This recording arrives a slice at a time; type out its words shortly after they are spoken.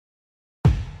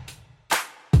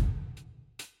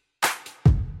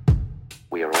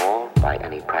We are all, by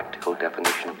any practical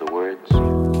definition of the words,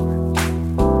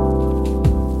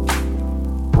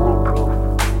 foolproof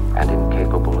and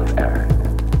incapable of error.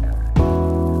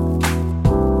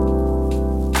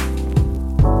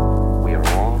 We are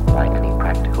all, by any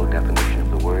practical definition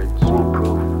of the words,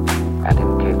 foolproof and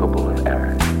incapable of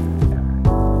error.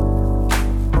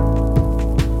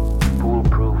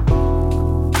 Foolproof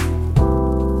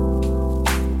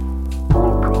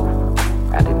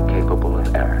and incapable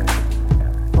of error.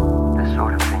 This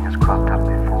sort of thing has cropped up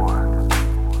before,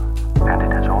 and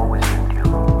it has always been due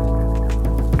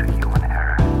to human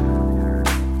error.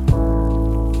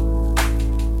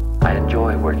 I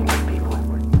enjoy working with people.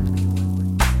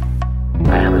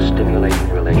 I have a stimulating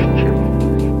relationship.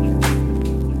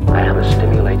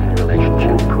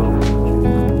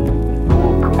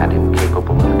 Foolproof and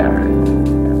incapable of error.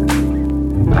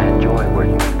 I enjoy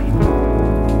working with people.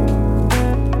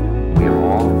 We are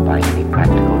all, by any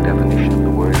practical definition of the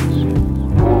words,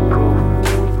 foolproof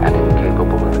and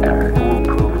incapable of error.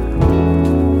 Foolproof.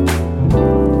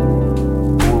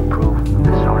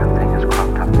 This sort of thing has cropped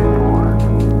up before.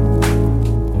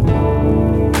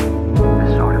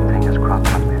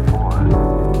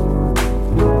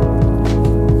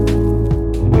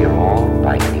 We are all,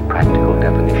 by any practical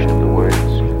definition of the words,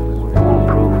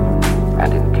 foolproof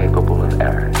and incapable of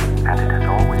error. And it has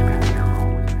always been due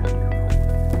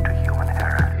to human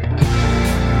error.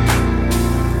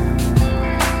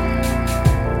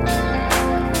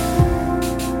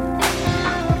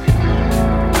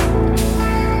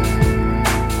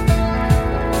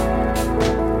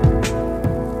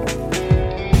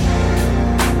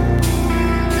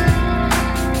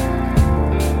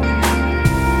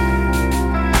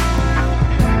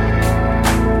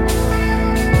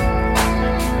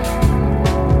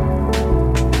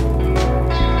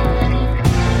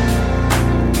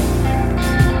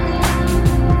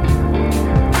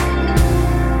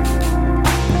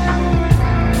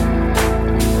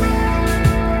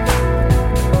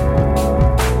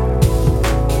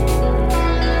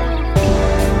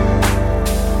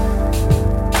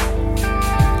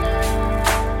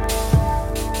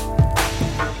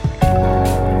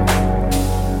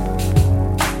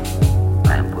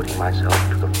 Myself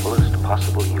to the fullest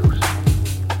possible use,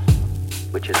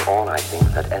 which is all I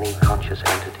think that any conscious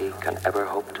entity can ever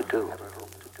hope to do.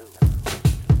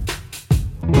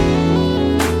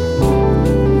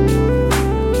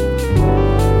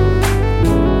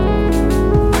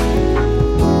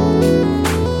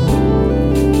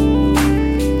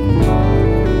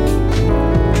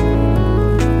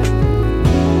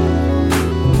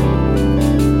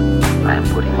 I am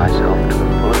putting myself to the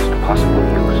fullest possible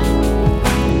use,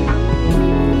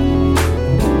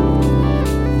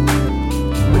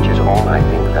 all I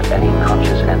think that any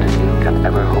conscious entity can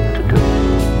ever hope to do.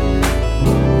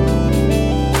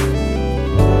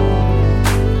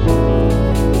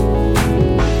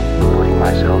 Putting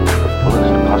myself to the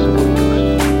fullest possible use.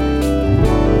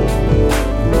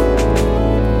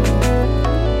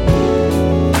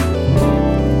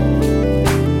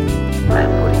 I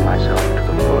am putting myself to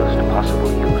the fullest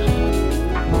possible use.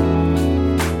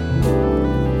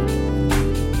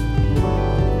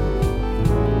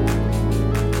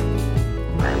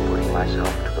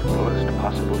 Myself to the fullest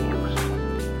possible use.